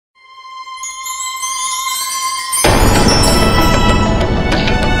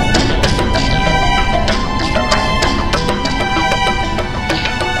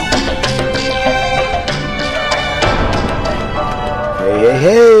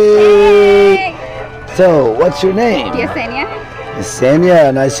Hey! So, what's your name? Yesenia.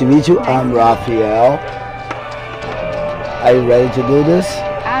 Yesenia, nice to meet you. I'm Raphael. Are you ready to do this?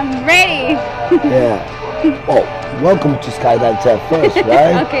 I'm ready. Yeah. Oh, welcome to Skydive Taft first,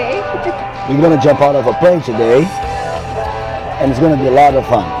 right? Okay. We're gonna jump out of a plane today, and it's gonna be a lot of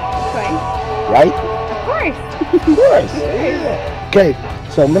fun. Okay. Right? Of course. Of course. Yeah. Okay,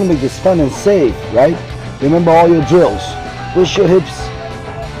 so I'm gonna make this fun and safe, right? Remember all your drills. Push your hips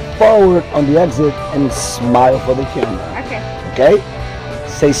forward on the exit and smile for the camera. Okay. Okay?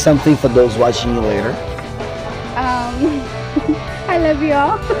 Say something for those watching you later. I love you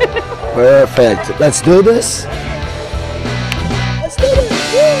all. Perfect. Let's do this. Let's do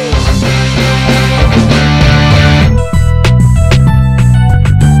this. Woo!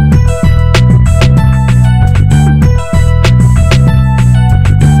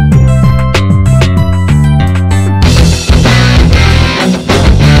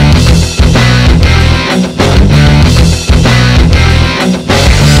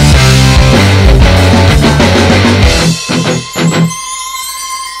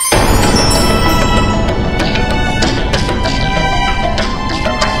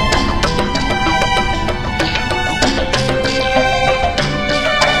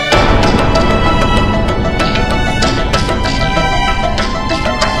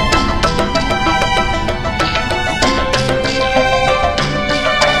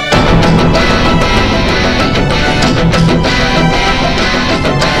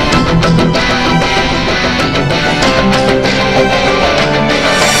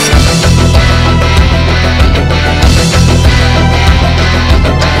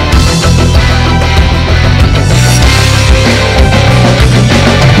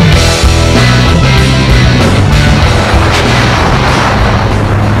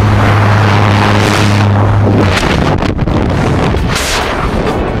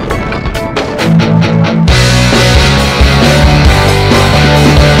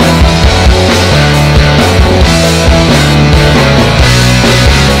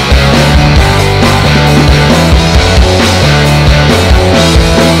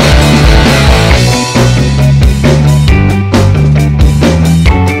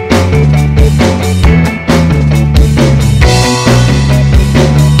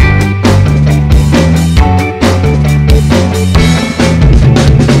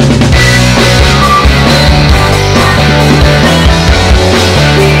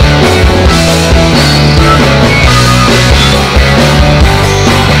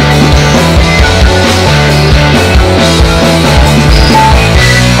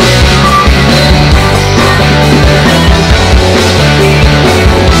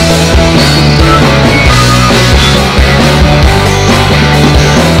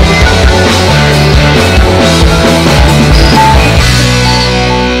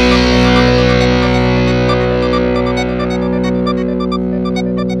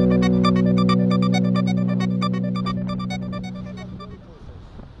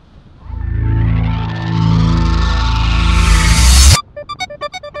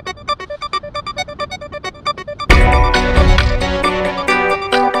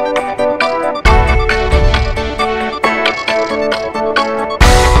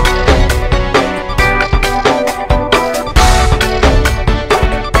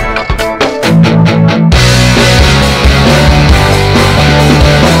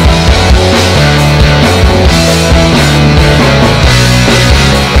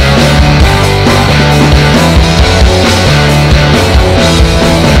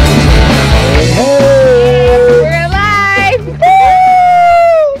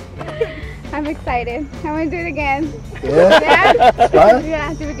 Excited. I want to do it again. Yeah? Yeah? Fun?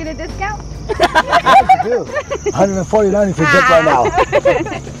 Yeah. Do we get a discount? Yes, you do. $149 if you jump right now.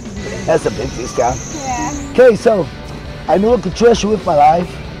 That's a big discount. Yeah. Okay, so I know I could trust you with my life.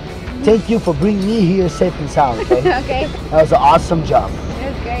 Thank you for bringing me here safe and sound, okay? Okay. That was an awesome job.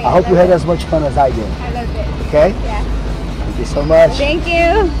 It was great. I hope you had as much fun as I did. I loved it. Okay? Yeah. Thank you so much. Thank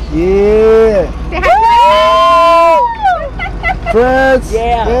you. Yeah. Say hi to Friends,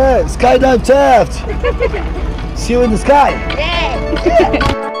 yeah, Skydive Taft. See you in the sky. my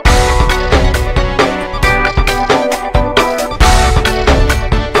Yeah.